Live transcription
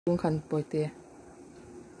ตุนขันปอยเตะ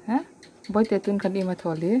ฮะปอยเตะตุนขันอีมาถ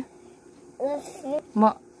อเลยมา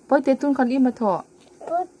ปอยเตะตุนขันอีมาถอ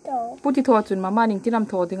ปุติถอจุนมานิ่งที่น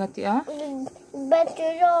ำถอติงะติอ่ะเบต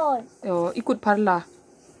รอดอีกุดพัดล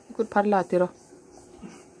าติโร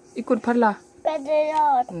อีกุดพัดลาเบตรอ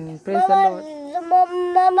ดเพรสลอด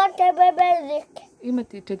มาเทเบเบซิกอีมา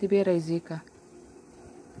ติเทติเบไรซิกะ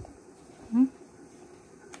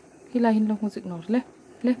ฮิลาหินลงมุสิกนอร์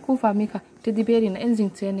le ku fami ka teddy bear in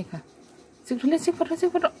enzing cheni ka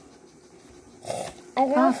sikro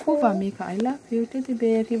ku fami ka I love you teddy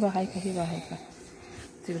bear hi wa hai ka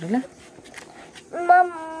sikro la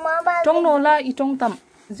mama tong no la I tong tam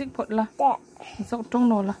zik phot la sok tong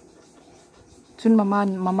no la chun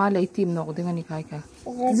mama le tim no dinga ni kai ka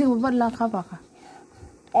zik wat la kha ba ka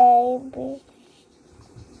a b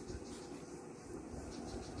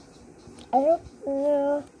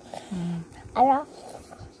alo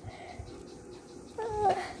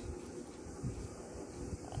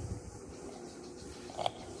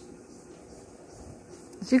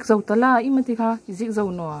zik zau tala imati kha zik zau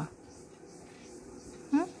no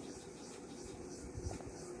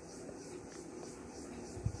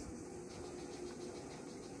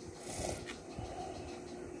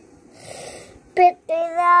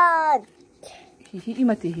Petirad hi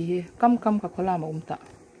imati hi kam ka khola ma umta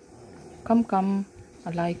kam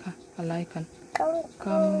alai kan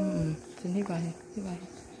kam sini ba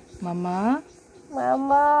mama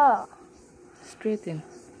straighten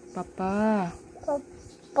papa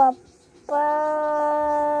kam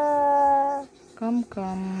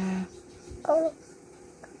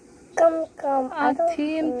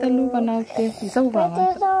athim talu banate zau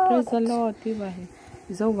wangan praise the lord ti ba he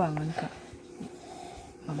zau wangan ka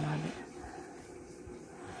mama le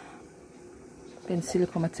pencil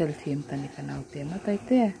ko machel thim tani kanaute matai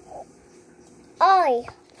te ai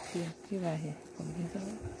ti ba he kom hi zau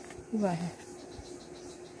ti ba he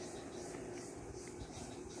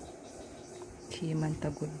man ta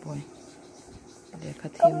good boy le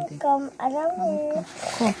khathim de kam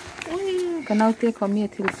ko ui kanau te khomi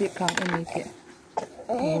thil ti kang ani te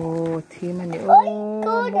thim ani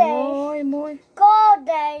moi go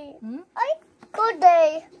day ai go day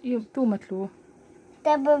you tu matlu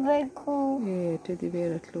te bebe ku te di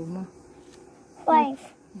vera tlu ma 5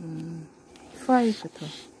 5 to